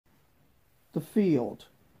The Field,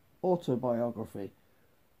 autobiography.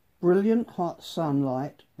 Brilliant hot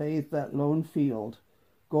sunlight bathed that lone field,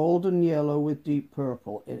 golden yellow with deep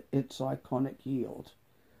purple, its iconic yield.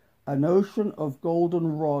 An ocean of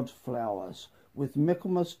goldenrod flowers with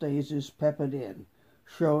Michaelmas daisies peppered in,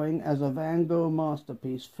 showing as a Van Gogh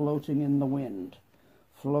masterpiece floating in the wind.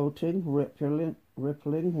 Floating,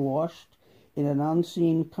 rippling, washed in an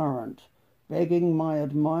unseen current, begging my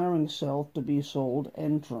admiring self to be sold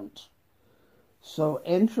entrant. So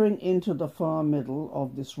entering into the far middle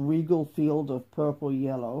of this regal field of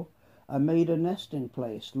purple-yellow, I made a nesting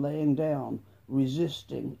place, laying down,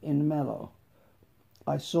 resisting in mellow.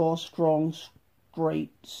 I saw strong,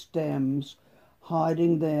 straight stems,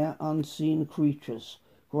 hiding there unseen creatures,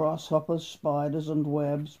 grasshoppers, spiders, and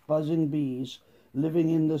webs, buzzing bees, living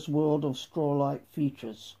in this world of straw-like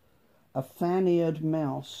features. A fan-eared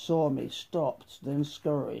mouse saw me, stopped, then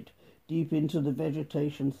scurried deep into the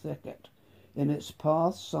vegetation thicket. In its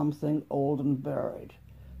path something old and buried.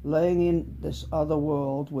 Laying in this other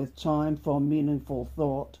world with time for meaningful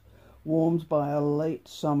thought, warmed by a late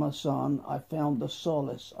summer sun, I found the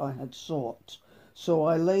solace I had sought. So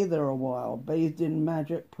I lay there a while, bathed in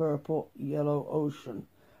magic purple-yellow ocean.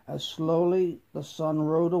 As slowly the sun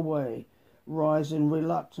rode away, rising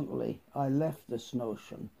reluctantly, I left this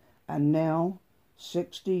notion. And now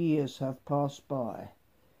 60 years have passed by.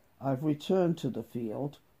 I've returned to the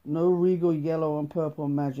field. No regal yellow and purple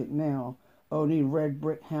magic now, only red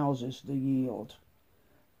brick houses the yield.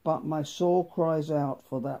 But my soul cries out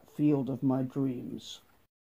for that field of my dreams.